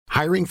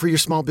Hiring for your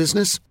small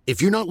business?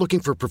 If you're not looking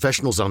for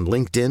professionals on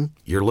LinkedIn,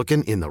 you're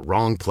looking in the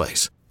wrong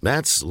place.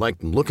 That's like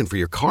looking for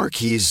your car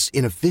keys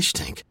in a fish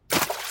tank.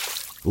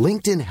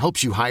 LinkedIn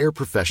helps you hire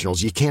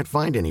professionals you can't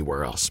find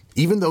anywhere else,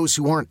 even those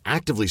who aren't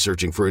actively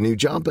searching for a new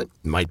job but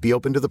might be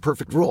open to the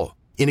perfect role.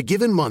 In a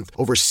given month,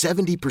 over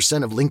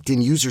 70% of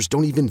LinkedIn users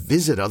don't even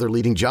visit other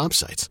leading job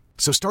sites.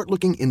 So start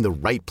looking in the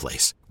right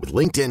place. With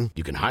LinkedIn,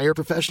 you can hire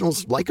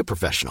professionals like a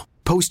professional.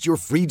 Post your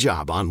free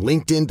job on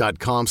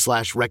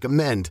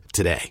linkedin.com/recommend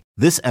today.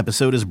 This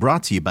episode is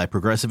brought to you by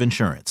Progressive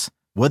Insurance.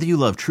 Whether you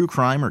love true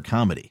crime or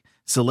comedy,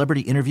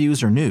 celebrity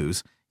interviews or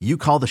news, you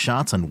call the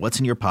shots on what's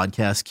in your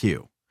podcast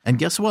queue. And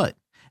guess what?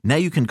 Now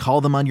you can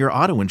call them on your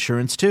auto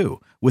insurance too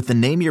with the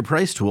Name Your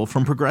Price tool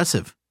from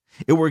Progressive.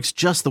 It works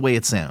just the way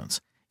it sounds.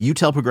 You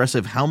tell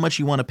Progressive how much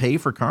you want to pay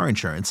for car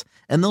insurance,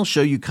 and they'll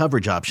show you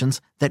coverage options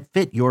that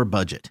fit your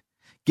budget.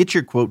 Get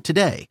your quote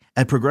today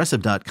at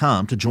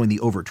Progressive.com to join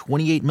the over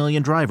 28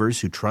 million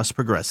drivers who trust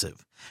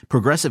Progressive.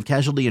 Progressive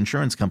Casualty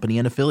Insurance Company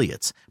and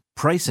Affiliates.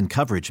 Price and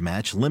coverage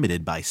match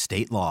limited by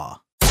state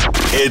law.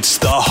 It's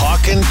the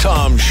Hawk and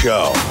Tom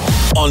Show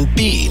on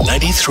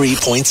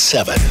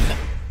B93.7.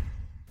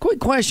 Quick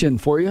question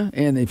for you,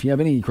 and if you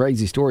have any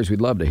crazy stories, we'd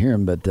love to hear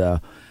them,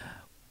 but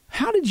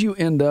how did you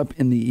end up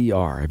in the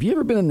ER? Have you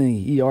ever been in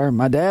the ER?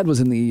 My dad was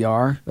in the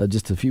ER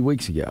just a few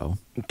weeks ago.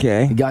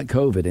 Okay. He got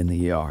COVID in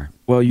the ER.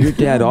 Well, your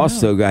dad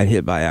also got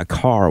hit by a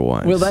car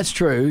once. Well, that's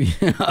true.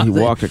 He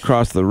walked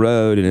across the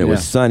road, and it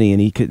was sunny,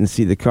 and he couldn't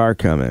see the car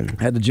coming.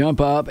 Had to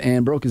jump up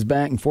and broke his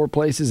back in 4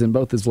 places and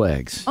both his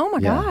legs. Oh, my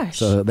gosh.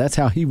 So that's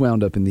how he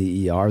wound up in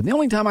the ER. The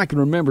only time I can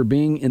remember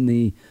being in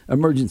the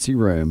emergency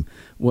room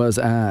was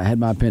I had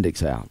my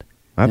appendix out.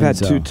 I've had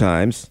 2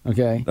 times.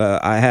 Okay.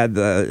 I had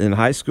in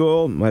high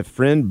school, my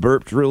friend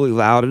burped really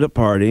loud at a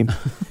party,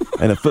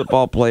 and a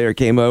football player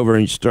came over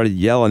and started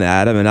yelling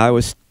at him, and I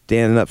was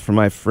standing up for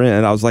my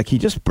friend. I was like, he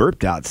just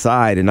burped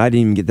outside, and I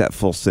didn't even get that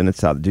full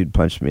sentence out. The dude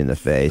punched me in the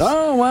face.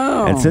 Oh,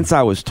 wow. And since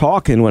I was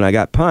talking when I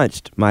got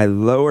punched, my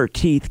lower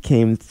teeth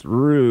came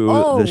through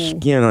the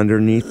skin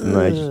underneath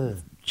my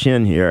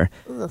chin here,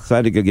 so I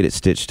had to go get it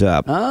stitched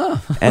up.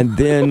 And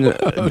then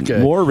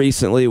more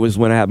recently was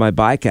when I had my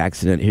bike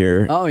accident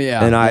here. Oh,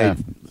 yeah. And I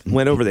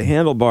went over the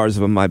handlebars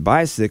of my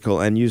bicycle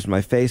and used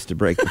my face to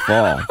break the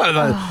fall.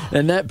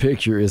 And that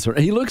picture is,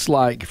 he looks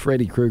like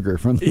Freddy Krueger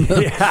from the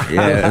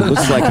it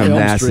looks like a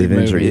massive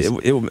injury.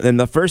 Movies. And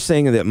the first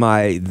thing that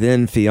my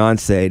then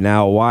fiance,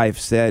 now wife,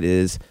 said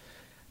is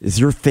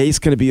your face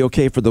going to be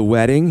okay for the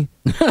wedding?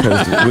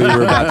 Because we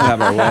were about to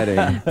have our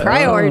wedding.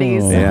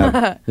 Priorities.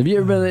 Yeah. Have you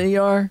ever been in the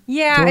ER?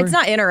 Yeah, Tori? it's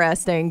not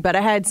interesting, but I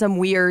had some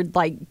weird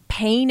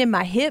pain in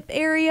my hip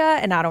area,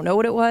 and I don't know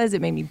what it was. It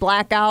made me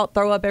black out,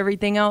 throw up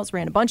everything else,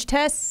 ran a bunch of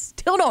tests,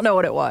 still don't know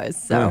what it was.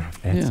 So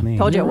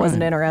told you it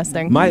wasn't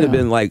interesting. Might have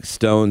been like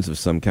stones of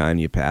some kind.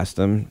 You passed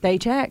them. They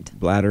checked.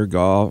 Bladder,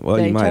 gall. Well,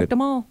 They you might checked have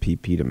them all.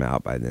 peed them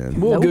out by then.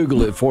 We'll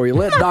Google it for you.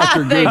 Let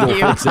Dr. Thank Google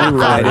you. fix it.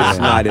 Right, it's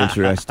not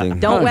interesting.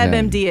 Don't Okay.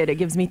 WebMD it. It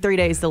gives me 3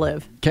 days to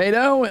live.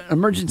 Cato,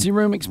 emergency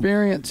room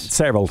experience?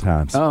 Several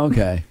times. Oh,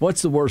 okay.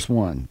 What's the worst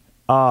one?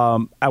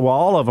 Well,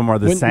 all of them are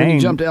the same. When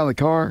you jumped out of the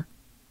car?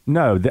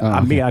 No,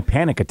 okay. I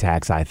panic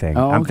attacks, I think.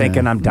 Oh, I'm okay.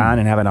 thinking I'm dying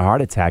and having a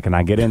heart attack, and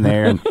I get in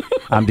there, and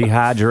I'm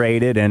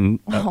dehydrated and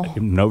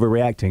I'm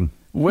overreacting.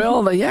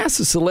 Well, they asked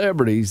the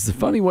celebrities, the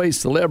funny ways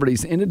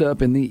celebrities ended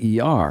up in the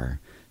ER.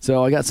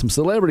 So I got some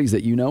celebrities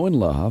that you know and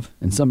love,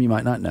 and some you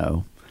might not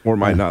know. Or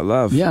might not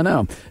love. Yeah, I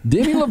know.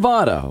 Demi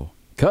Lovato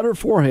cut her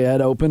forehead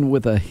open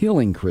with a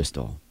healing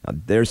crystal. Now,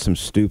 there's some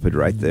stupid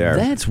right there.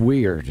 That's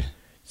weird.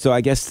 So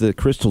I guess the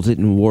crystal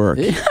didn't work.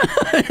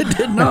 It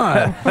did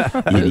not.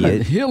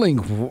 Idiot. Healing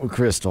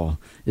crystal.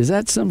 Is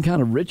that some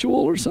kind of ritual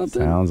or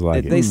something? Sounds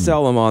like They it.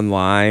 sell them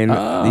online,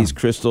 these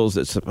crystals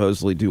that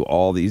supposedly do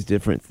all these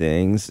different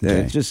things. And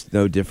it's just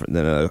no different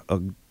than a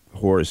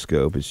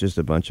horoscope. It's just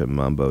a bunch of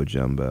mumbo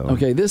jumbo.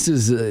 Okay, this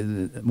is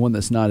one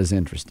that's not as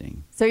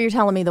interesting. So you're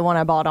telling me the one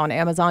I bought on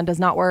Amazon does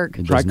not work?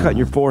 It Try does cutting not.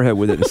 your forehead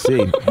with it and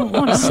see.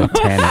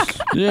 Satanic.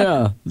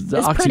 Yeah, it's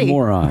It's pretty.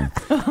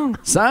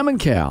 oxymoron. Simon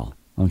Cowell,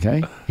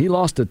 okay, he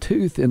lost a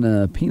tooth in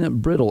a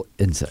peanut brittle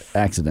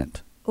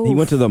accident. He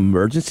went to the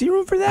emergency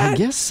room for that? I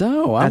guess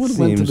so. I That would have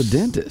went to the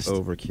seems dentist.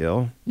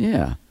 Overkill.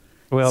 Yeah.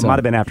 Well, it So- might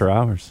have been after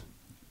hours.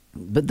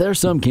 But there's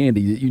some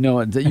candy that you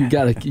know that you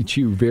got to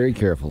chew very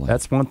carefully.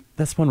 That's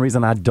one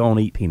reason I don't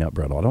eat peanut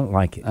brittle. I don't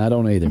like it. I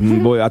don't either.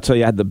 Boy, I'll tell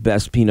you, I had the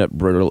best peanut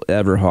brittle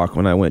ever, Hawk,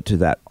 when I went to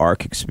that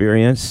ARC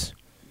experience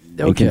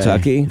in Okay.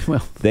 Kentucky.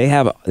 Well, They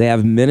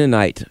have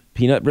Mennonite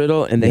peanut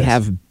brittle, and they Yes.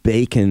 have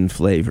bacon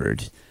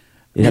flavored.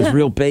 It has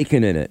real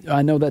bacon in it.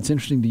 I know that's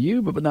interesting to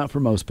you, but not for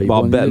most people. Well,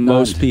 I'll And bet you're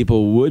most not-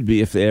 people would be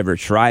if they ever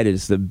tried it.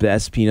 It's the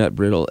best peanut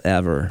brittle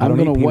ever. I'm don't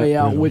going eat to peanut weigh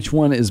out brittle. which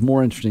one is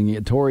more interesting: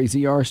 Tori's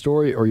ER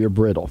story or your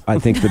brittle. I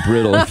think the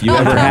brittle. If you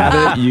ever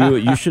have it,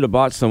 you should have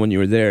bought some when you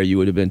were there. You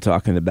would have been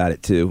talking about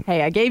it too.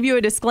 Hey, I gave you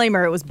a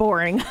disclaimer. It was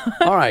boring.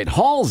 All right,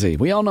 Halsey.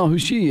 We all know who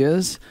she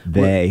is.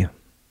 They.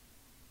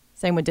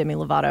 Same with Demi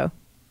Lovato.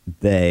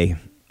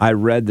 I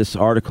read this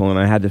article and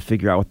I had to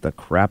figure out what the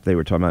crap they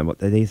were talking about.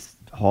 They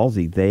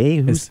Halsey? They?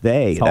 Who's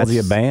they? Is Halsey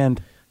a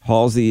band?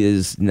 Halsey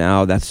is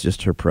now, that's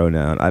just her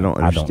pronoun. I don't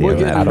understand We'll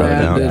get that into that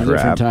pronoun at a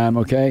different crap. time,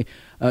 okay?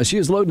 She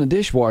was loading a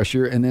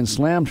dishwasher and then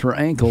slammed her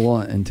ankle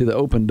into the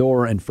open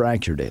door and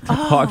fractured it.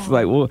 Hawk's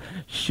like,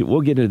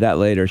 we'll get into that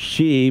later.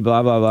 She,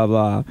 blah, blah, blah,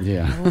 blah.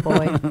 Yeah. Oh,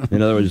 boy.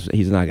 In other words,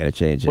 he's not going to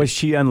change it. Was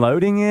she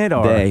unloading it?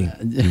 Or They.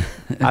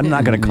 I'm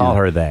not going to call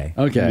her they.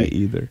 Okay. Me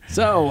either.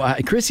 So,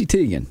 Chrissy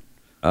Teigen.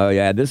 Oh,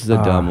 yeah, this is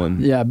a dumb one.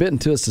 Yeah, bit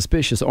into a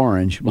suspicious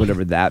orange.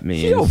 Whatever that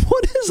means. You know,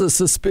 what is a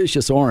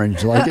suspicious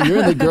orange? Like, you're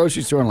in the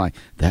grocery store and like,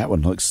 that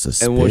one looks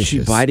suspicious. And was she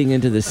biting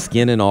into the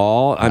skin and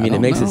all? I mean, it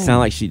don't makes know. it sound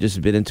like she just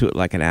bit into it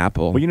like an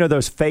apple. Well, you know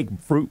those fake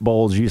fruit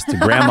bowls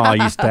Grandma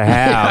used to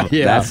have.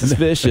 Yeah. That's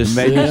suspicious.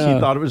 Maybe Yeah. she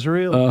thought it was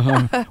real.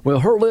 Well,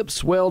 her lips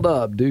swelled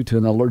up due to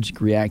an allergic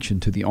reaction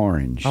to the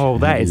orange. Oh,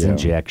 that is Yeah.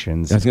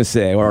 injections. I was going to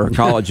say, or her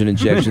collagen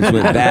injections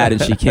went bad,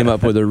 and she came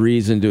up with a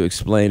reason to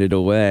explain it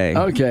away.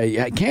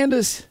 Okay,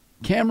 Candace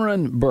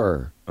Cameron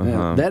Burr.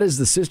 That is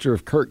the sister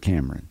of Kurt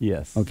Cameron.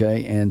 Yes.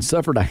 Okay, and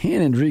suffered a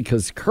hand injury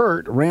because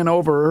Kurt ran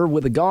over her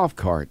with a golf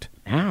cart.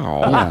 Ow.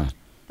 Yeah.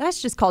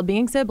 That's just called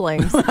being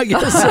siblings. I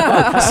guess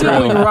so.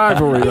 Sibling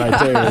rivalry right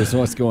there is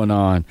what's going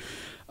on.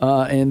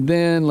 And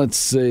then, let's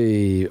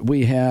see,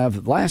 we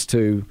have last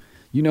two.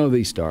 You know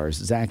these stars,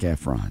 Zac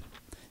Efron.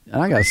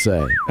 And I got to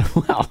say,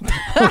 well,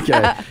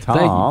 okay.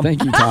 Tom.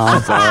 Thank you,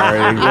 Tom. Sorry.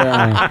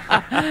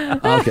 Yeah.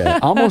 Okay.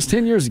 Almost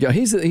 10 years ago,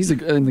 he's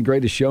in The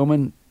Greatest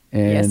Showman.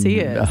 And Yes, he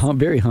is.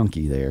 Very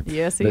hunky there.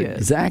 Yes, he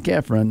is. Zac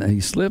Efron, he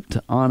slipped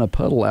on a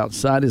puddle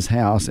outside his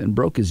house and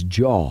broke his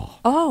jaw.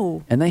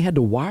 Oh. And they had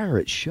to wire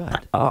it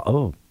shut.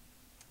 Oh.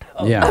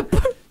 Yeah.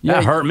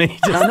 That hurt me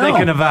just I know.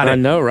 thinking about I it.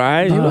 know,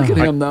 right? You look at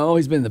him though;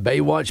 he's been in the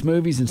Baywatch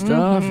movies and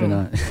stuff.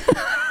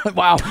 And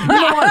wow, you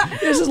know what?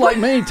 This is like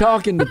me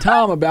talking to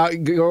Tom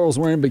about girls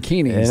wearing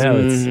bikinis. I know,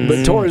 it's-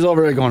 But Tori's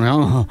over there going,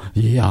 "Oh,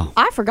 yeah."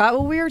 I forgot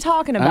what we were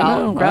talking I about.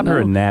 know, Grab her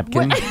a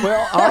napkin.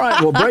 Well, all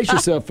right. Well, brace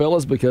yourself,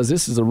 fellas, because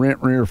this is a rent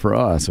rear for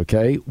us.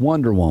 Okay,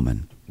 Wonder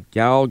Woman.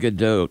 Gal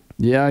Gadot.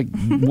 Yeah,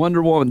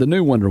 Wonder Woman, the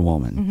new Wonder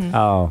Woman.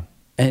 Oh.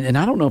 And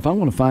I don't know if I'm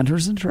going to find her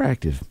as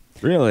attractive.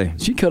 Really?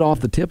 She cut off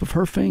the tip of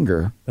her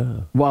finger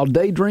while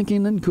day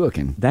drinking and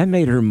cooking. That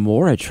made her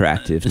more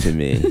attractive to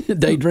me.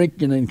 Day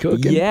drinking and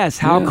cooking. Yes,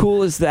 how Yeah.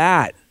 cool is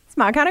that? It's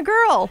my kind of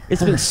girl.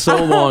 It's been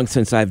so long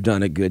since I've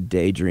done a good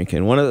day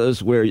drinking. One of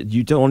those where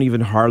you don't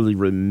even hardly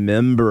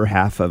remember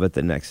half of it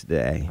the next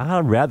day.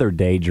 I'd rather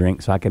day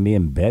drink so I can be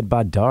in bed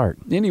by dark.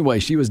 Anyway,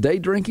 she was day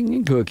drinking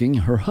and cooking.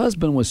 Her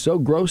husband was so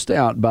grossed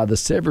out by the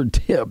severed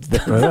tip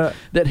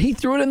that he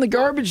threw it in the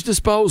garbage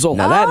disposal.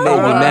 Now that made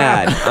me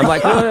mad. I'm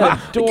like, what a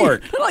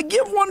dork. Like,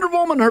 give Wonder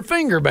Woman her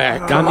finger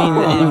back. I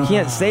mean, you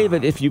can't save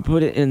it if you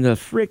put it in the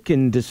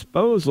frickin'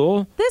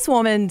 disposal. This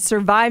woman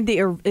survived the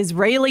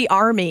Israeli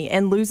army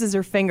and loses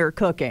her finger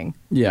cooking.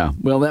 Yeah,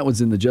 well, that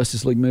was in the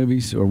Justice League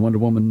movies or Wonder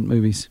Woman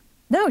movies.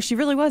 No, she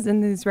really was in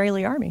the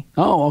Israeli army.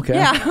 Oh, okay.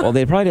 Yeah. Well,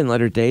 they probably didn't let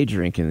her day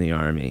drink in the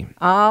army.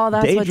 Oh,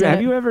 that's Day what drink. did Have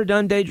it. you ever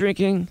done day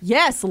drinking?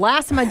 Yes,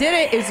 last time I did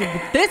it is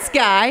with this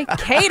guy,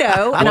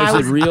 Cato, and Was I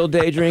was it real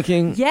day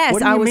drinking? yes, What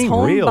do you I was mean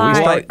home real? by We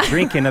start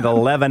drinking at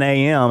 11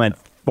 a.m. At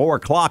 4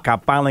 o'clock.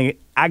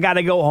 I got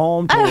to go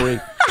home, Tori.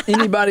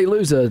 Anybody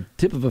lose a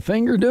tip of a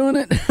finger doing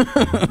it?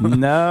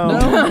 No.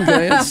 No?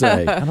 Okay, let's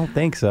say. I don't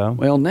think so.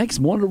 Well, next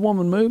Wonder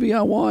Woman movie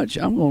I watch,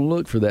 I'm going to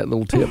look for that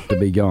little tip to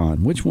be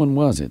gone. Which one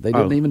was it? They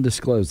didn't even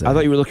disclose that. I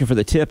thought you were looking for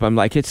the tip. I'm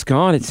like, it's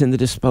gone. It's in the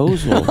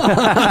disposal.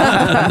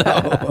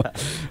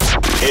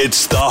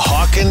 It's the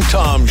Hawk and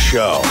Tom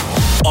Show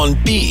on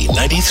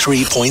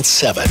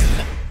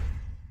B93.7.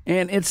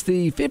 And it's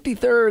the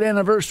 53rd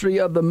anniversary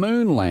of the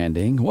moon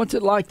landing. What's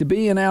it like to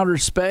be in outer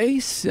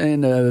space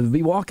and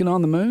be walking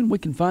on the moon? We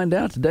can find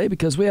out today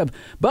because we have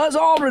Buzz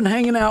Aldrin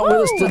hanging out with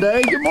us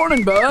today. Good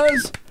morning,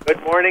 Buzz.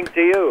 Good morning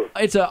to you.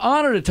 It's an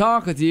honor to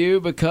talk with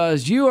you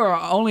because you are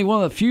only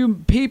one of the few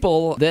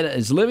people that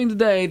is living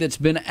today that's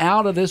been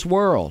out of this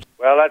world.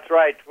 Well, that's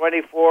right.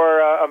 24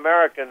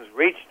 Americans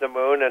reached the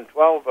moon, and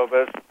 12 of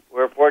us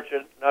were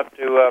fortunate enough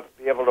to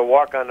be able to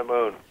walk on the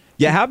moon.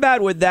 Yeah, how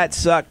bad would that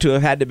suck to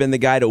have had to been the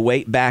guy to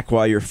wait back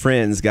while your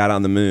friends got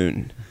on the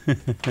moon?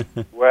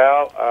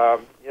 Well,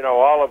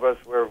 all of us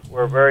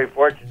were very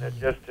fortunate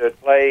just to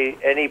play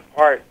any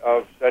part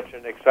of such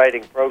an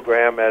exciting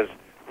program as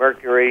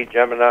Mercury,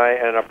 Gemini,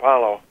 and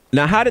Apollo.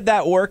 Now, how did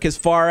that work as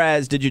far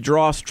as did you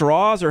draw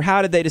straws, or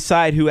how did they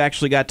decide who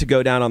actually got to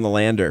go down on the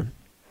lander?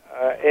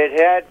 It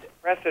had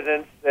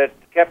precedents that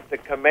kept the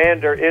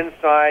commander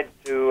inside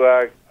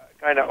to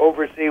kind of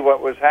oversee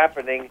what was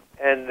happening,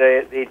 and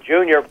the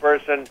junior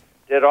person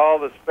did all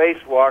the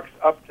spacewalks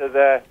up to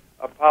the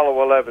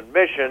Apollo 11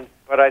 mission,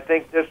 but I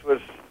think this was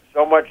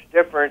so much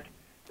different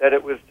that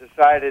it was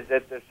decided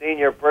that the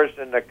senior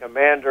person, the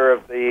commander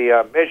of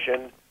the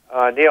mission,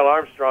 Neil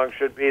Armstrong,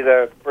 should be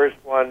the first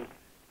one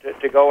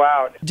to go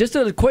out. Just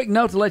a quick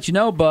note to let you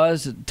know,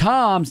 Buzz,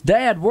 Tom's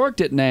dad worked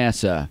at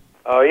NASA.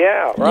 Oh,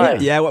 yeah, right.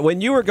 Yeah,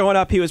 when you were going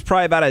up, he was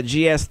probably about a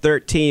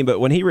GS-13, but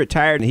when he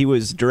retired, he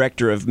was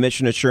director of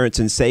mission assurance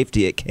and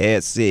safety at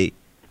KSC.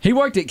 He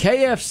worked at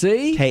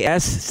KFC?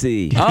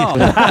 KSC. Oh.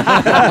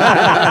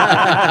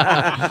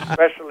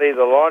 Especially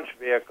the launch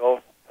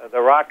vehicle,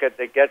 the rocket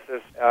that gets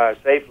us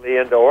safely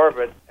into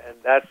orbit, and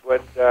that's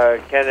what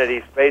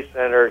Kennedy Space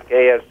Center,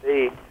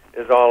 KSC,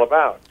 is all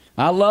about.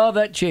 I love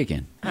that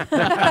chicken.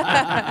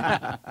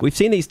 We've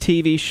seen these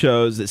TV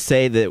shows that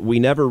say that we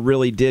never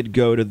really did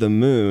go to the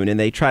moon, and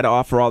they try to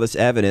offer all this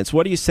evidence.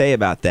 What do you say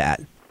about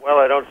that? Well,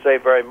 I don't say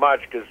very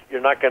much because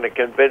you're not going to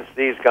convince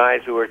these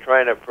guys who are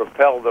trying to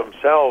propel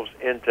themselves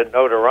into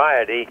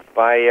notoriety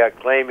by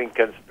claiming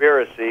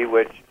conspiracy,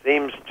 which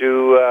seems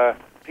to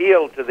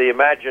appeal to the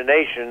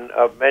imagination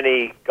of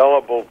many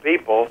gullible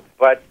people.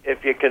 But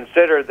if you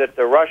consider that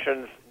the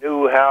Russians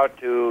knew how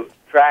to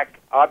track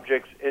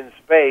objects in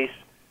space,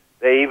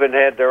 they even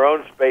had their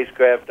own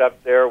spacecraft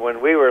up there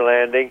when we were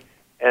landing,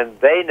 and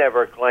they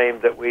never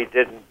claimed that we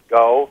didn't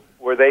go.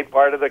 Were they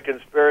part of the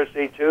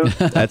conspiracy, too?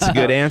 That's a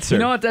good answer. You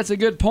know what? That's a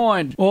good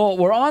point. Well,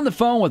 we're on the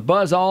phone with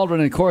Buzz Aldrin,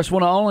 and of course,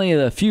 one of only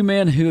the few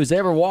men who has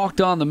ever walked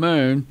on the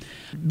moon.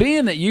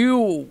 Being that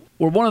you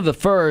were one of the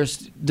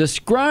first,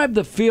 describe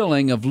the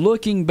feeling of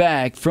looking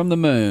back from the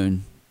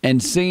moon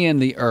and seeing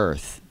the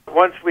Earth.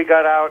 Once we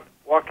got out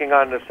walking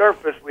on the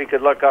surface, we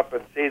could look up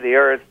and see the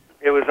Earth.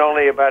 It was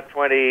only about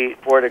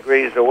 24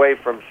 degrees away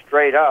from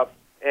straight up,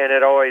 and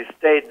it always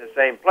stayed in the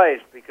same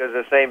place because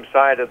the same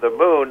side of the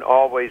moon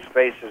always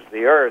faces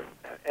the Earth.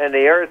 And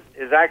the Earth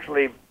is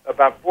actually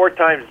about 4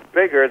 times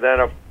bigger than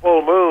a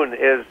full moon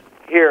is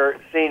here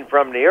seen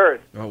from the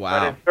Earth. Oh, wow.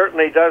 But it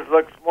certainly does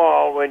look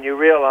small when you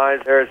realize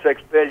there are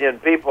 6 billion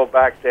people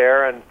back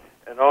there, and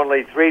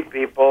only 3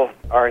 people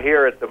are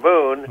here at the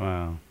moon.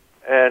 Wow.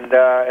 And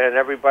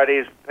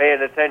everybody's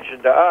paying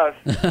attention to us,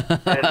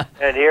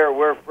 and here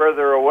we're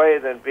further away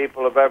than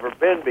people have ever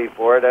been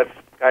before. That's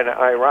kind of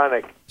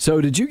ironic. So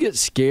did you get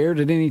scared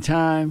at any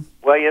time?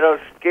 Well, you know,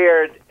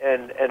 scared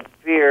and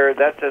fear,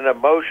 that's an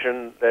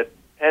emotion that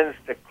tends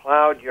to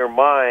cloud your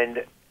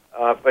mind,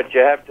 but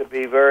you have to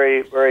be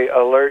very, very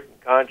alert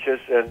and conscious,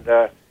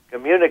 and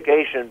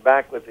communication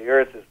back with the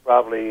Earth is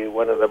probably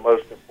one of the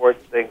most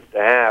important things to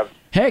have.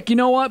 Heck, you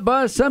know what,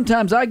 Buzz?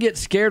 Sometimes I get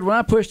scared when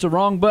I push the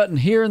wrong button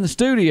here in the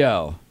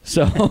studio.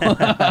 So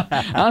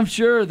I'm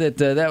sure that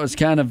that was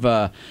kind of...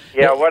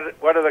 yeah,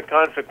 what are the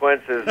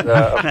consequences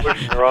of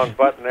pushing the wrong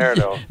button there,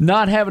 though?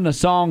 Not having a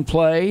song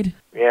played.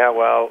 Yeah,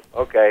 well,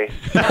 okay.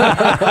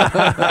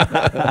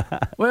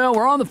 Well,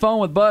 we're on the phone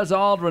with Buzz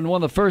Aldrin,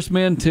 one of the first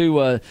men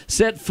to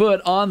set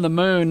foot on the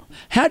moon.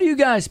 How do you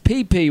guys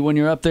pee-pee when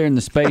you're up there in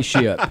the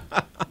spaceship?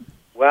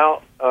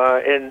 Well,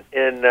 in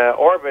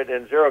orbit,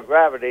 in zero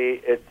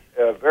gravity, it's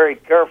very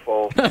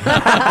careful.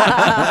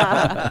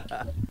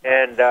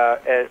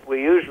 And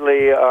we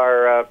usually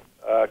are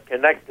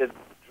connected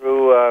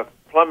through a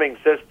plumbing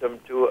system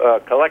to a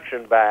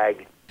collection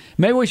bag.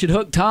 Maybe we should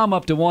hook Tom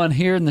up to one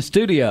here in the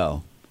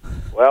studio.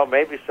 Well,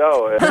 maybe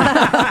so.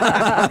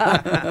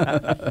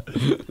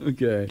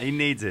 Okay. He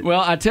needs it. Well,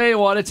 I tell you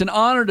what, it's an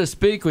honor to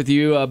speak with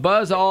you.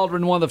 Buzz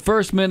Aldrin, one of the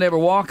first men to ever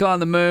walk on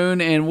the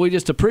moon, and we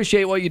just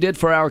appreciate what you did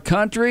for our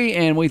country,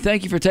 and we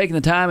thank you for taking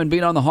the time and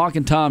being on the Hawk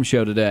and Tom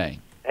Show today.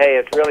 Hey,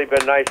 it's really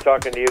been nice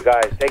talking to you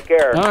guys. Take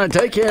care. All right,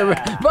 take care.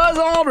 Buzz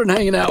Aldrin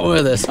hanging out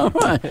with us. All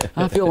right.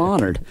 I feel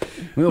honored.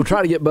 We'll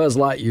try to get Buzz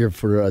Lightyear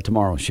for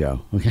tomorrow's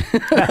show. Okay.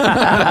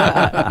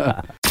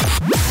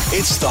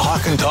 It's the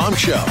Hawk and Tom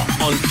Show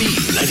on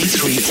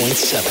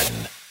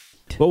B93.7.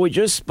 Well, we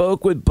just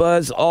spoke with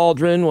Buzz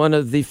Aldrin, one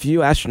of the few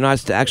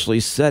astronauts to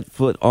actually set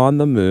foot on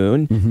the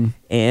moon,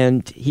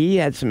 and he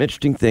had some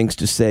interesting things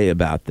to say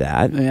about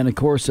that. And, of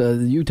course,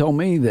 you told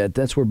me that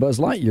that's where Buzz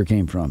Lightyear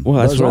came from. Well,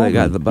 that's Buzz where Aldrin. they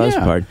got the Buzz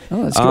part.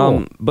 Oh, that's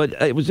cool.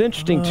 But it was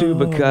interesting, too,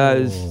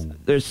 because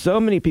there's so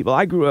many people.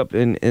 I grew up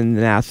in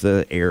the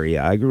NASA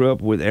area. I grew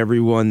up with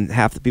everyone,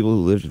 half the people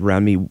who lived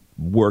around me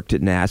worked at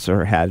NASA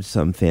or had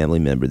some family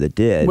member that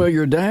did. Well,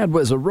 your dad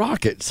was a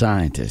rocket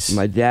scientist.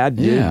 My dad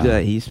did. Yeah.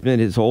 He spent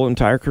his whole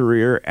entire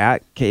career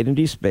at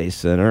Kennedy Space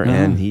Center,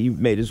 and he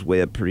made his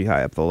way up pretty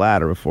high up the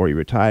ladder before he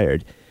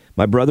retired.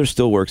 My brother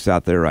still works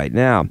out there right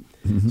now.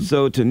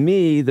 So to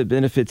me, the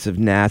benefits of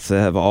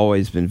NASA have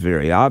always been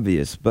very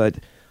obvious, but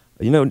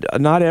you know,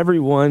 not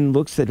everyone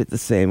looks at it the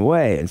same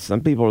way. And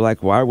some people are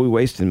like, why are we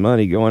wasting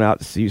money going out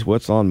to see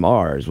what's on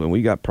Mars when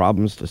we got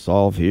problems to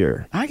solve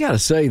here? I got to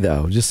say,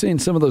 though, just seeing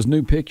some of those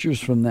new pictures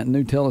from that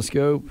new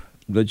telescope.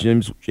 The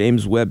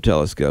James Webb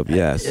Telescope,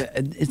 yes.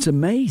 It's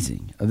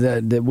amazing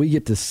that we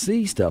get to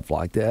see stuff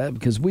like that,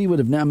 because we would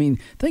have, I mean,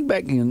 think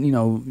back,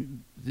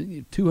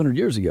 200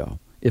 years ago.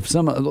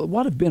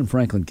 What if Ben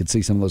Franklin could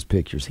see some of those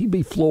pictures? He'd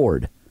be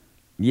floored.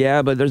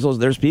 Yeah, but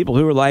there's people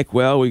who are like,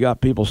 well, we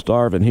got people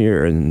starving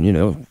here,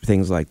 and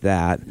things like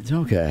that. It's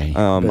okay.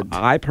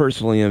 I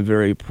personally am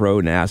very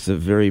pro NASA,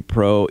 very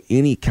pro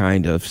any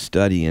kind of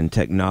study in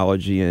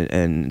technology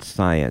and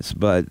science,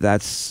 but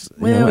that's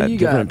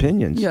different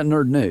opinions. You got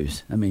nerd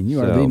news. I mean,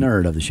 you are the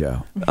nerd of the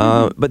show.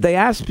 But they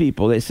asked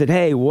people. They said,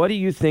 "Hey, what do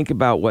you think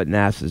about what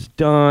NASA's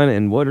done,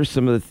 and what are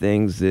some of the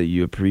things that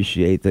you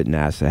appreciate that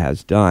NASA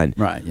has done?"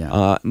 Right.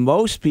 Yeah.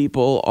 Most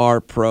people are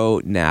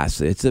pro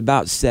NASA. It's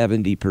about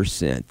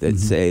 70%. that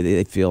say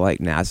they feel like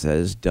NASA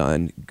has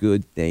done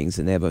good things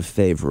and they have a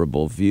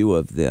favorable view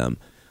of them.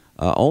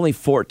 Only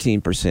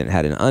 14%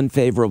 had an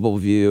unfavorable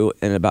view,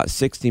 and about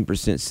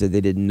 16% said they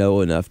didn't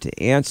know enough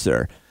to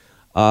answer.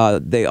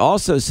 They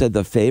also said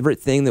the favorite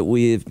thing that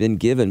we've been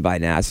given by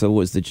NASA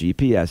was the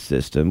GPS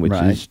system, which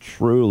is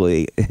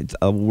truly it's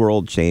a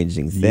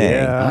world-changing thing.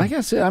 Yeah. Like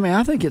I said,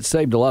 I think it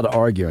saved a lot of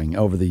arguing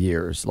over the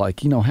years.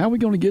 Like, how are we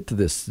going to get to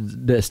this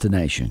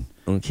destination?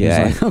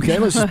 Okay. Okay,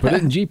 let's just put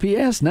it in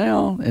GPS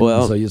now. And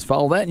so you just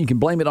follow that and you can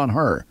blame it on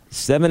her.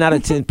 7 out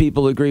of 10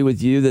 people agree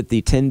with you that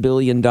the $10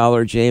 billion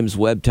James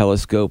Webb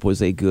Telescope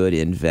was a good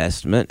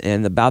investment,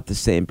 and about the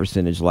same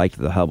percentage liked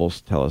the Hubble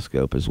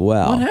telescope as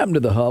well. What happened to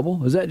the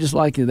Hubble? Is that just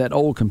like that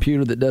old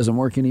computer that doesn't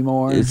work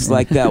anymore? It's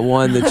like that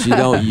one that you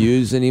don't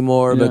use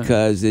anymore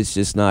because it's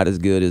just not as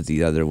good as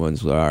the other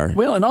ones are.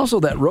 Well, and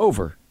also that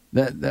rover.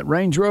 That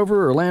Range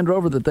Rover or Land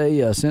Rover that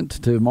they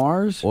sent to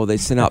Mars? Well, they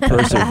sent out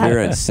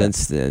Perseverance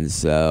since then,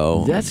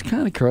 so... That's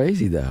kind of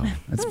crazy, though.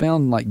 It's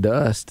found like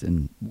dust,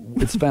 and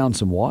it's found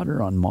some water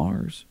on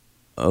Mars.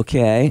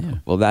 Okay. Yeah.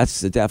 Well,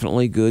 that's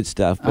definitely good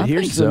stuff. But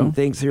here's some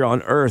things here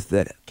on Earth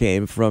that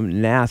came from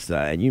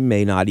NASA, and you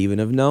may not even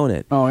have known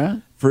it. Oh, yeah?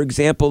 For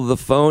example, the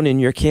phone in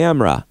your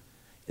camera.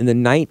 In the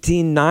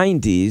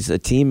 1990s, a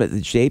team at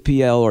the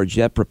JPL or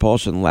Jet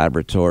Propulsion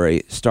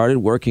Laboratory started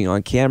working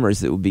on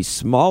cameras that would be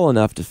small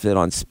enough to fit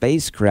on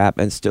spacecraft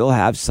and still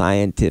have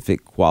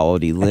scientific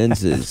quality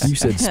lenses. You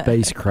said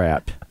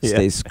spacecraft.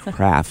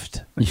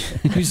 Spacecraft.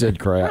 You said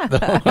crap.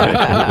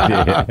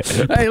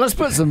 Hey, let's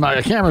put some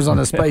cameras on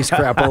the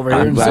spacecraft over here.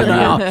 I'm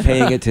glad you're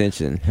paying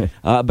attention.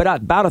 But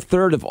about a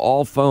third of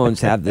all phones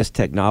have this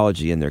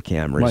technology in their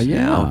cameras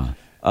now.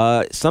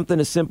 Something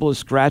as simple as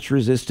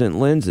scratch-resistant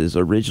lenses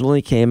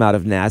originally came out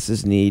of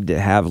NASA's need to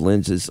have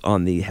lenses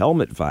on the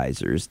helmet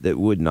visors that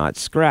would not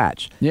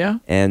scratch. Yeah.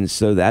 And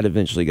so that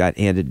eventually got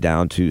handed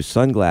down to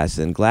sunglass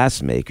and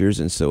glass makers,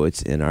 and so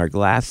it's in our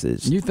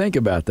glasses. You think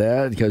about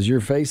that because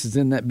your face is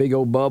in that big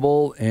old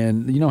bubble,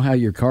 and you know how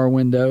your car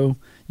window...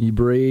 You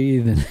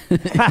breathe and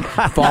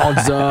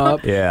fogs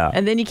up. Yeah.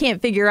 And then you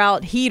can't figure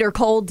out heat or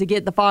cold to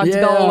get the fog to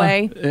go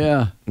away.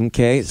 Yeah.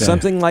 Okay.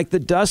 Something like the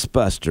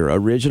Dustbuster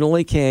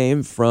originally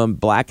came from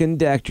Black &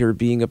 Decker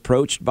being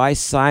approached by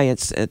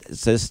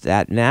scientists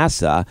at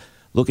NASA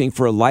looking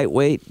for a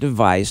lightweight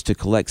device to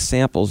collect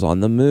samples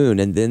on the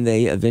moon, and then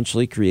they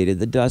eventually created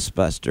the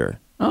Dustbuster.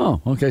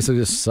 Oh, okay. So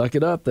just suck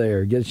it up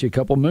there. Get you a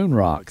couple moon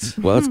rocks.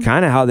 Well, it's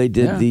kind of how they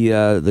did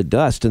the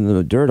dust and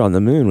the dirt on the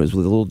moon was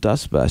with a little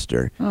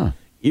Dustbuster. Huh.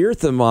 Ear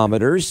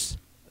thermometers,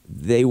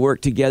 they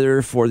work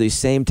together for the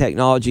same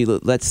technology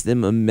that lets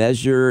them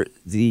measure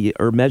the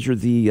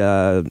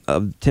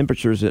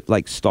temperatures at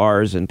like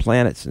stars and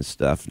planets and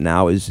stuff.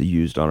 Now is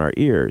used on our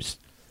ears.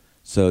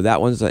 So that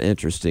one's an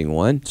interesting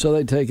one. So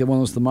they take one of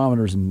those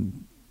thermometers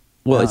and...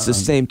 Well, it's the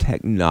same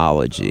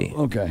technology.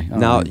 Okay.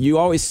 Now, you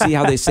always see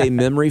how they say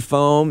memory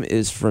foam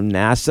is from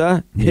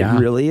NASA. Yeah. It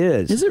really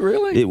is. Is it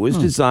really? It was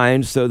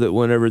designed so that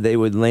whenever they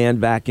would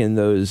land back in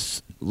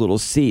those little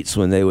seats,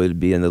 when they would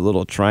be in the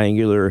little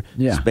triangular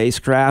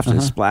spacecraft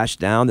and splash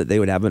down, that they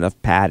would have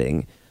enough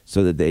padding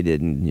so that they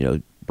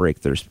didn't,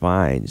 break their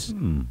spines.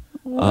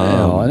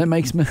 Wow, and it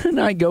makes my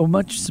night go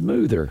much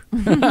smoother.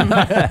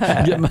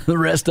 Get the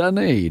rest I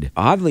need.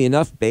 Oddly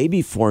enough,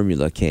 baby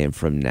formula came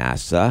from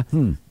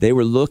NASA. They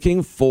were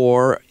looking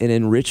for an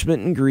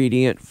enrichment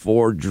ingredient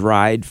for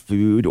dried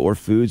food or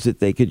foods that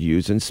they could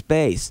use in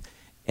space.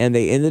 And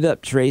they ended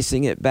up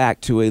tracing it back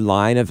to a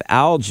line of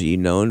algae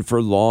known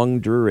for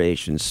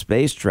long-duration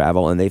space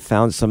travel, and they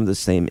found some of the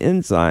same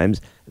enzymes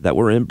that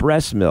were in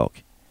breast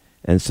milk.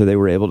 And so they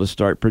were able to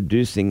start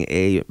producing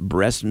a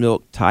breast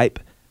milk type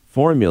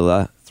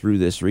formula through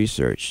this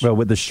research. Well,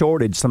 with the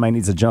shortage, somebody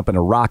needs to jump in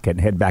a rocket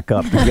and head back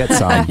up to get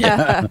some.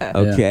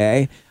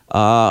 Okay.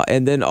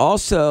 And then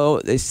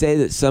also, they say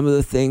that some of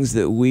the things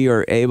that we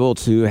are able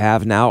to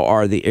have now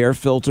are the air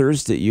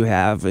filters that you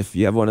have. If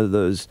you have one of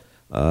those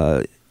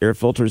air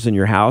filters in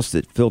your house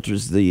that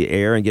filters the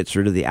air and gets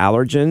rid of the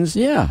allergens,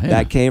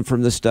 that came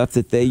from the stuff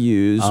that they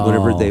use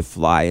whenever they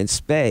fly in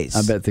space.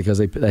 I bet because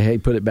they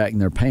put it back in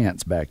their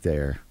pants back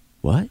there.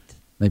 What?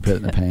 They put it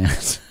in their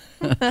pants.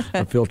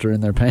 A filter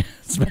in their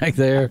pants back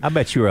there. I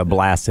bet you were a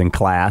blast in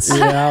class.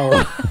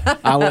 Yeah,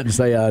 I wouldn't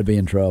say I'd be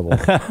in trouble.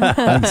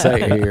 I'd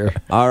say it here.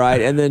 All right,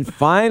 and then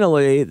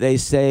finally, they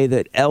say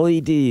that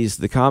LEDs,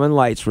 the common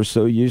lights we're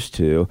so used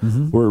to,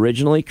 were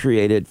originally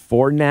created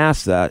for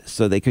NASA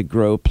so they could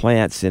grow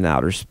plants in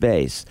outer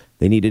space.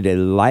 They needed a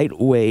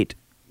lightweight,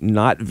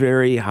 not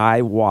very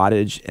high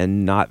wattage,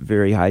 and not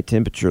very high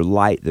temperature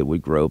light that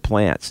would grow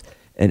plants,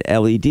 and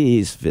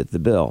LEDs fit the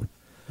bill.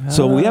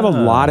 So we have a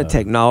lot of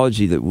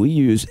technology that we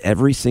use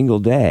every single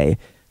day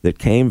that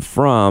came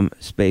from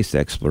space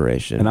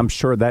exploration. And I'm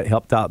sure that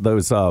helped out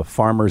those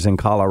farmers in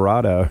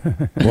Colorado.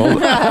 Well,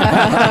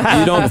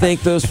 you don't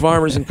think those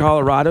farmers in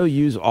Colorado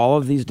use all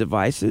of these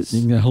devices?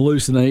 You can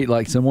hallucinate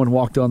like someone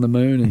walked on the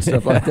moon and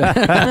stuff like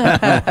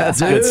that.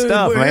 That's good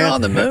stuff, we're man. on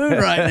the moon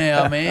right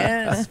now,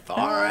 man. It's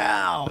far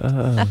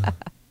out.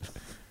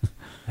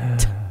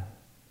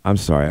 I'm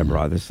sorry I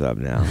brought this up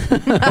now.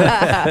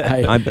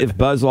 Hey, If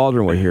Buzz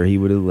Aldrin were here, he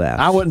would have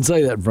left. I wouldn't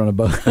say that in front of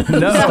Buzz.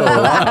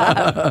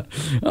 No.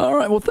 All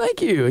right. Well,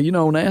 thank you.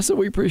 NASA,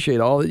 we appreciate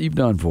all that you've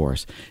done for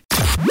us.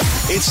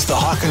 It's the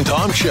Hawk and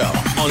Tom Show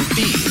on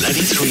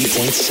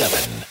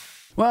B93.7.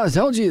 Well, I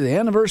told you the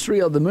anniversary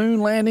of the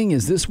moon landing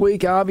is this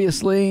week,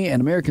 obviously,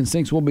 and Americans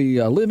think we'll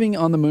be living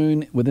on the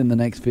moon within the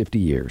next 50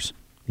 years.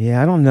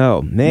 Yeah, I don't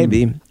know.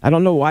 Maybe. I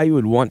don't know why you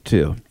would want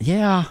to.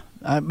 Yeah.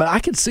 But I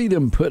could see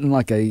them putting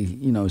like a,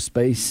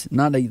 space,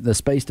 not the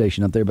space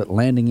station up there, but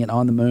landing it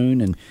on the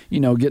moon and,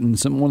 getting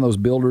one of those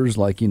builders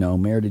like,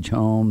 Meritage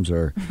Homes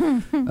or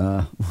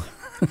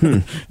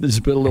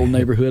just put a little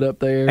neighborhood up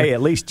there. Hey,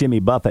 at least Jimmy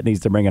Buffett needs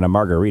to bring in a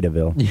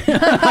Margaritaville.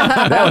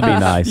 That would be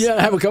nice.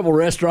 Yeah, have a couple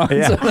restaurants.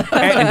 Yeah.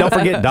 And don't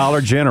forget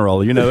Dollar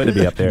General. It'd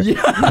be up there.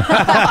 Yeah.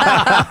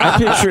 I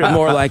picture it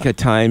more like a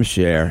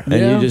timeshare,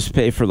 and you just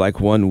pay for like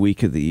 1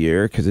 week of the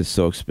year because it's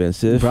so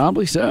expensive.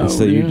 Probably so. And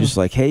so you're just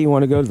like, hey, you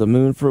want to go to the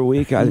moon for a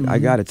week? I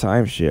got a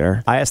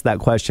timeshare. I asked that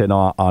question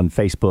on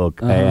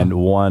Facebook, and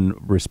one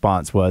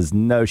response was,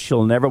 no,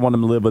 she'll never want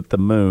to live with the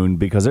moon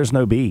because there's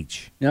no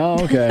beach.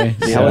 Oh, okay.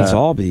 Hell, it's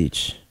all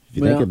beach. If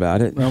you think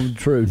about it. Well,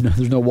 true. No,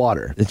 there's no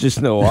water. It's just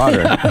no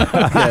water.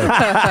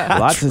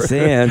 Lots of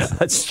sand.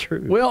 That's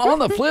true. Well, on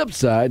the flip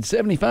side,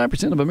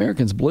 75% of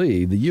Americans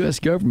believe the U.S.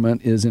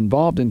 government is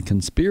involved in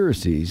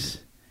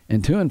conspiracies,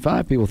 and 2 in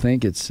 5 people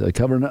think it's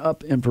covering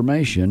up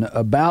information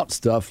about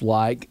stuff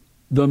like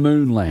the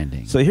moon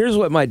landing. So here's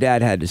what my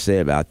dad had to say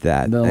about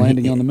that. The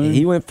landing on the moon?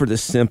 He went for the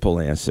simple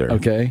answer.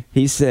 Okay.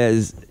 He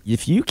says,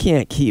 if you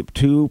can't keep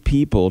 2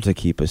 people to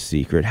keep a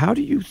secret, how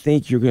do you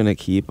think you're going to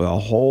keep a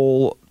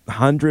whole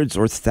hundreds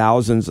or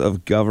thousands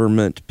of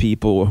government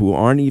people who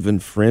aren't even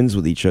friends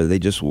with each other, they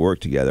just work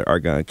together, are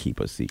going to keep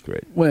a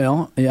secret?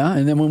 Well, yeah,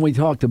 and then when we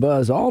talked to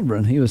Buzz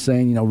Aldrin, he was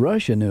saying,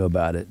 Russia knew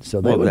about it,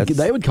 so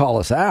they would call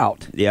us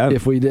out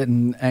if we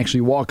didn't actually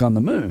walk on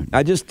the moon.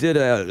 I just did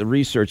a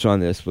research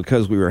on this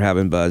because we were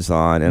having Buzz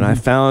on, and I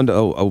found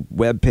a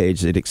web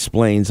page that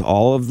explains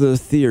all of the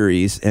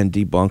theories and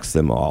debunks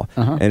them all,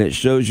 and it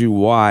shows you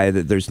why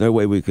that there's no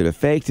way we could have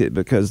faked it,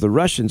 because the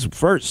Russians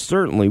first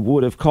certainly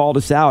would have called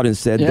us out and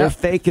said, they're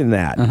faking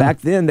that. Back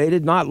then, they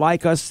did not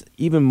like us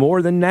even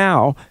more than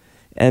now.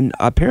 And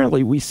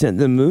apparently, we sent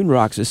them moon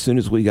rocks as soon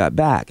as we got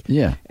back.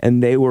 Yeah.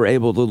 And they were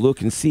able to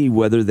look and see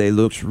whether they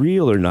looked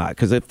real or not.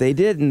 Because if they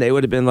didn't, they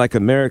would have been like,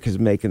 America's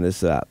making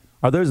this up.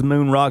 Are those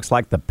moon rocks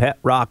like the pet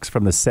rocks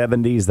from the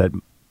 70s that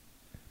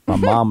my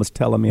mom was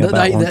telling me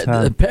about one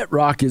time? The pet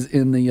rock is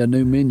in the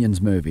new Minions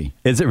movie.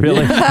 Is it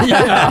really?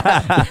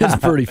 Yeah. It's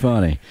pretty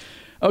funny.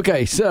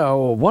 Okay,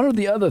 so what are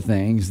the other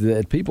things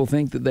that people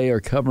think that they are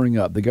covering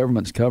up? The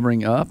government's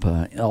covering up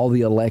all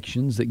the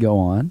elections that go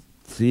on.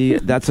 See,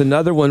 that's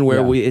another one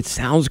where it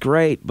sounds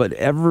great, but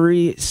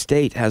every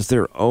state has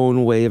their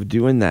own way of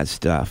doing that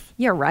stuff.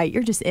 You're right.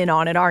 You're just in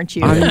on it, aren't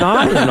you? I'm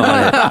not in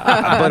on it.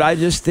 But I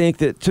just think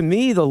that, to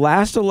me, the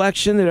last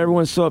election that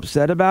everyone's so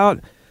upset about,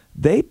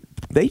 they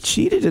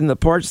cheated in the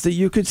parts that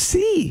you could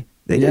see.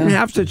 They didn't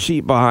have to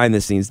cheat behind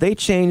the scenes. They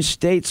changed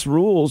states'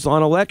 rules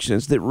on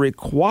elections that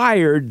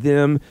required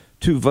them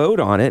to vote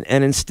on it,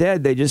 and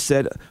instead they just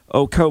said,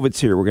 oh, COVID's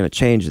here, we're going to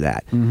change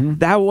that.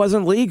 That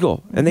wasn't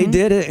legal, and they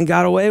did it and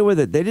got away with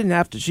it. They didn't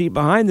have to cheat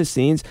behind the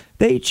scenes.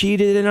 They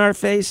cheated in our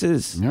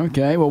faces.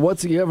 Okay, well,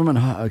 what's the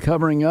government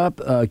covering up?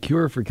 A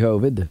cure for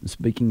COVID,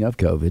 speaking of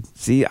COVID.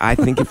 See, I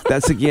think if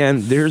that's,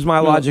 again, there's my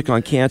logic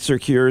on cancer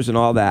cures and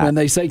all that. And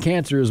they say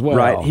cancer as well.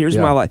 Right, here's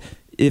my logic.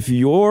 If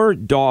your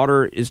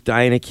daughter is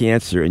dying of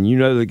cancer and you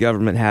know the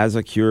government has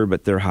a cure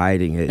but they're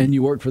hiding it. And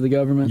you work for the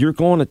government? You're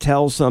going to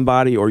tell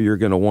somebody or you're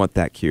going to want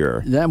that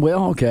cure.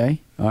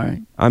 Okay. All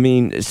right. I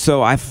mean,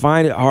 so I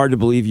find it hard to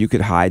believe you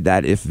could hide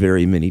that if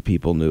very many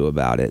people knew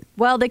about it.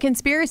 Well, the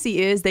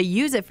conspiracy is they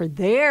use it for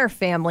their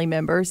family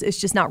members. It's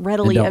just not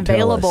readily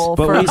available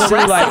for the rest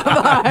of us.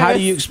 How do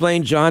you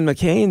explain John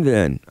McCain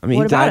then? I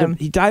mean,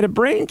 he died of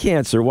brain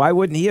cancer. Why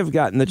wouldn't he have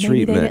gotten the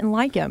treatment? They didn't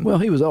like him. Well,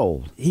 he was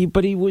old.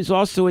 But he was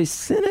also a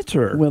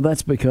senator. Well,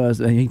 that's because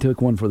he took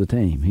one for the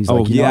team. He's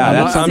I'm sure he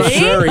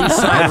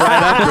signed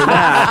right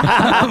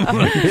up for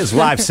that. His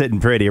wife's sitting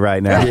pretty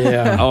right now.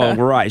 Yeah. Oh,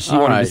 right. She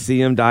wanted to see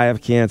him die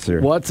of cancer.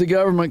 What's the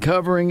government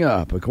covering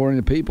up?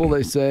 According to people,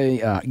 they say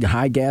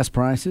high gas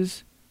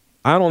prices.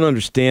 I don't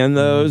understand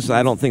those.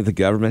 I don't think the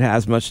government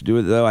has much to do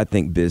with it, though. I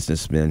think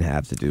businessmen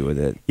have to do with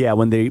it. Yeah,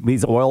 when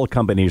these oil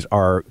companies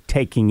are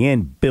taking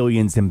in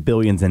billions and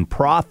billions in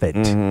profit,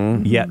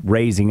 yet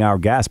raising our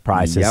gas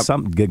prices,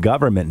 the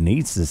government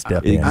needs to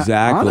step in.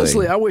 Exactly.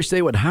 Honestly, I wish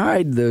they would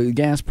hide the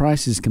gas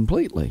prices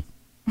completely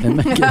and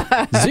make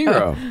it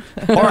zero.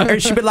 Or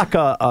it should be like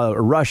a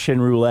Russian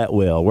roulette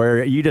wheel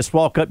where you just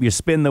walk up, you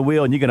spin the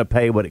wheel, and you're going to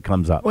pay what it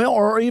comes up. Well,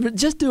 or even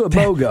just do a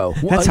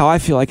BOGO. That's how I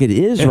feel like it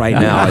is right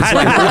now. It's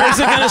like, where's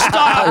it going to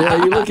stop?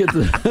 Yeah, you look at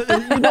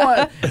you know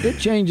what? It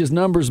changes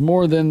numbers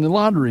more than the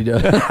lottery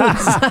does.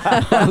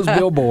 Those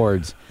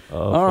billboards.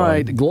 All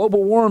right,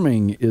 global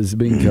warming is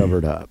being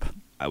covered up.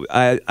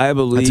 I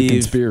believe that's a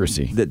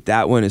conspiracy.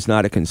 That one is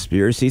not a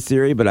conspiracy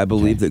theory, but I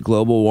believe that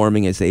global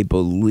warming is a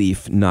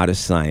belief, not a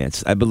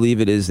science. I believe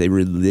it is a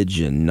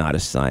religion, not a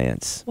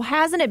science. Well,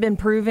 hasn't it been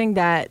proving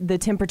that the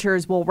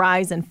temperatures will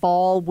rise and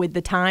fall with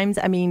the times?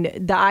 I mean,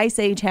 the Ice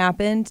Age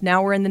happened.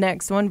 Now we're in the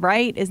next one,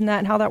 right? Isn't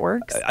that how that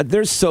works?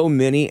 There's so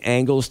many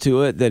angles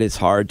to it that it's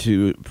hard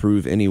to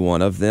prove any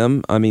one of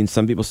them. I mean,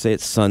 some people say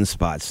it's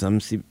sunspots. Some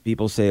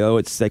people say, oh,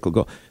 it's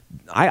cyclical.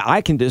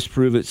 I can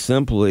disprove it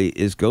simply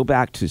is go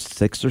back to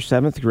 6th or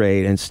 7th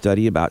grade and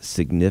study about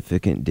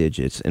significant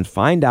digits and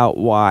find out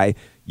why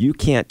you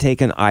can't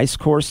take an ice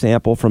core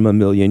sample from 1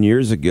 million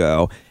years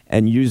ago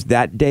and use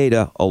that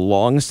data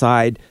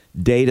alongside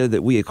data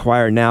that we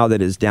acquire now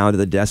that is down to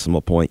the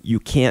decimal point. You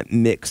can't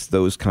mix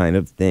those kind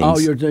of things. Oh,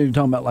 you're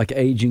talking about like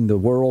aging the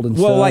world and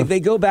stuff? Well, like they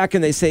go back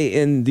and they say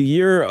in the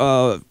year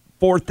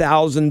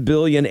 4,000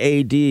 billion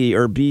AD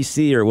or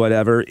BC or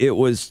whatever, it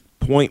was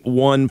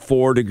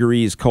 0.14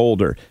 degrees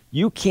colder.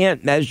 You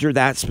can't measure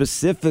that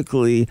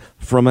specifically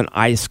from an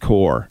ice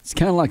core. It's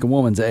kind of like a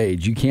woman's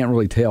age. You can't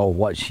really tell how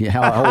old she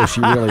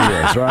really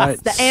is, right?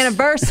 It's the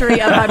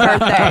anniversary of my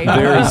birthday.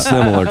 Very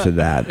similar to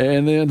that.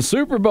 And then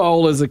Super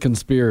Bowl is a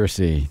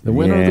conspiracy. The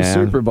winner of the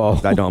Super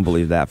Bowl. I don't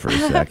believe that for a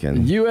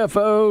second.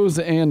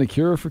 UFOs and the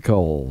cure for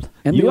cold.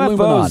 And the UFOs,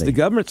 Illuminati. the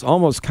government's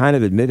almost kind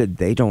of admitted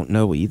they don't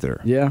know either.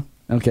 Yeah?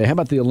 Okay, how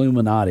about the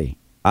Illuminati?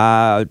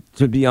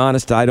 To be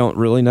honest, I don't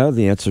really know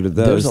the answer to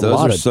those. Those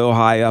are so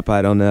high up,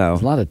 I don't know.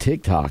 There's a lot of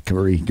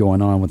TikTokery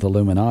going on with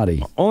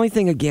Illuminati. Only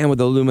thing, again,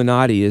 with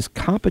Illuminati is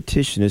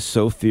competition is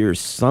so fierce.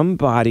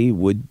 Somebody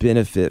would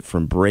benefit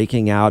from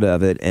breaking out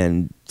of it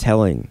and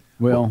telling.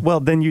 Well,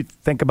 then you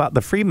think about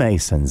the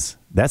Freemasons.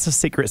 That's a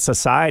secret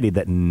society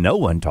that no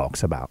one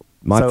talks about.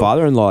 My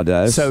father-in-law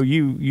does. So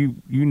you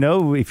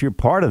know if you're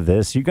part of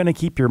this, you're going to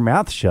keep your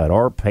mouth shut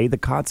or pay the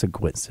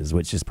consequences,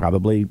 which is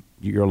probably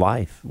your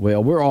life.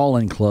 Well, we're all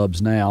in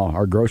clubs now.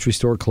 Our grocery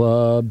store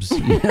clubs.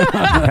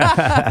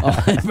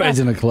 Everybody's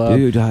in a club.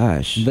 Dude,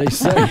 hush. They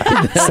say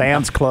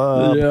Sam's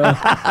Club.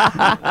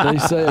 Yeah. They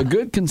say a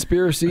good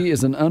conspiracy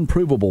is an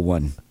unprovable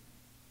one.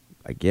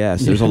 I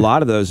guess. There's a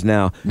lot of those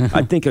now.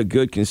 I think a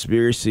good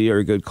conspiracy or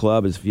a good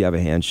club is if you have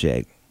a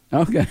handshake.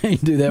 Okay,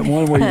 do that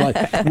one where you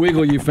like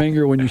wiggle your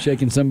finger when you're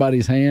shaking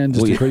somebody's hand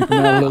just to creep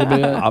them out a little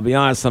bit. I'll be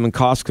honest, I'm in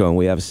Costco and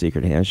we have a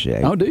secret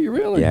handshake. Oh, do you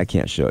really? Yeah, I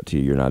can't show it to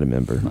you. You're not a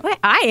member. Wait,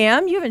 I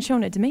am. You haven't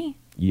shown it to me.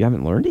 You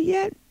haven't learned it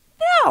yet?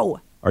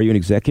 No. Are you an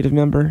executive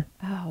member?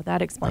 Oh,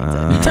 that explains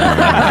it.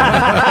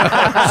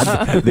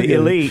 The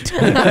elite.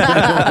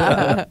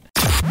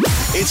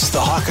 It's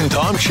the Hawk and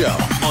Tom Show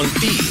on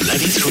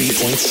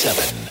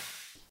B93.7.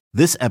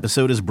 This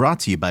episode is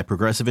brought to you by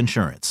Progressive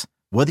Insurance.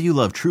 Whether you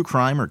love true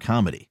crime or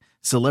comedy,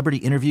 celebrity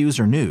interviews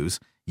or news,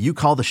 you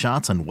call the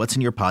shots on what's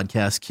in your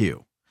podcast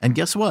queue. And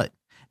guess what?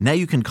 Now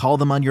you can call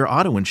them on your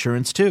auto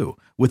insurance too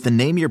with the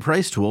Name Your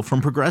Price tool from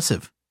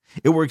Progressive.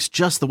 It works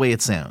just the way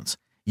it sounds.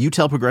 You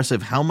tell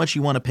Progressive how much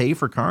you want to pay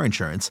for car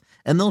insurance,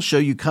 and they'll show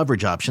you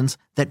coverage options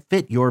that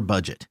fit your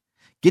budget.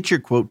 Get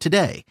your quote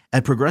today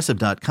at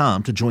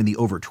Progressive.com to join the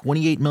over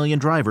 28 million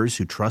drivers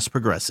who trust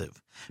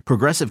Progressive.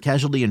 Progressive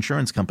Casualty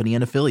Insurance Company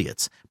and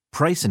Affiliates.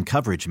 Price and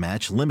coverage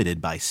match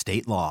limited by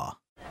state law.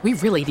 We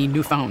really need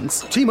new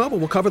phones. T-Mobile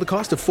will cover the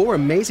cost of 4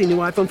 amazing new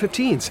iPhone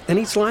 15s, and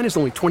each line is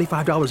only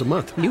 $25 a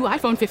month. New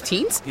iPhone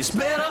 15s? It's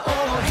better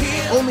over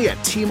here. Only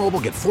at T-Mobile,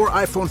 get 4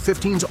 iPhone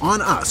 15s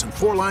on us and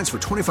 4 lines for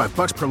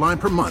 $25 per line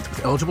per month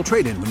with eligible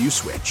trade-in when you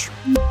switch.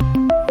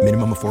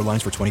 Minimum of 4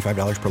 lines for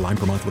 $25 per line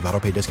per month with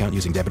autopay discount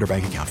using debit or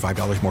bank account.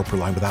 $5 more per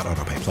line without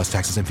autopay, plus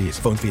taxes and fees.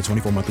 Phone fee at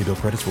 24 monthly bill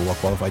credits for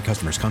well-qualified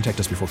customers. Contact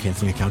us before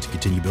canceling account to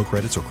continue bill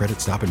credits or credit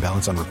stop and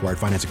balance on required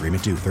finance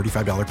agreement due.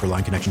 $35 per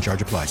line connection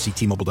charge applies. See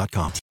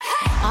T-Mobile.com.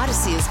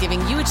 Odyssey is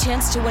giving you a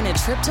chance to win a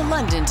trip to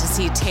London to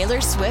see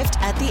Taylor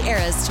Swift at the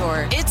Eras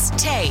Tour. It's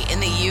Tay in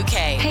the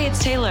UK. Hey,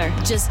 it's Taylor.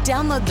 Just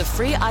download the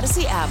free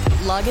Odyssey app,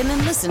 log in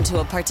and listen to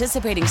a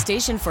participating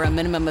station for a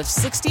minimum of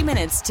 60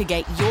 minutes to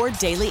get your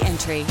daily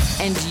entry.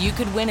 And you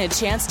could win a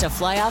chance to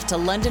fly off to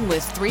London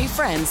with 3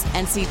 friends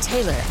and see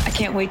Taylor. I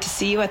can't wait to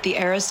see you at the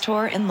Eras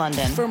Tour in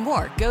London. For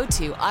more, go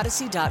to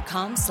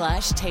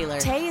odyssey.com/Taylor.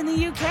 Tay in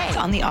the UK. It's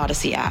on the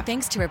Odyssey app.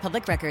 Thanks to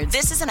Republic Records.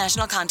 This is a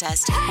national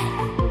contest.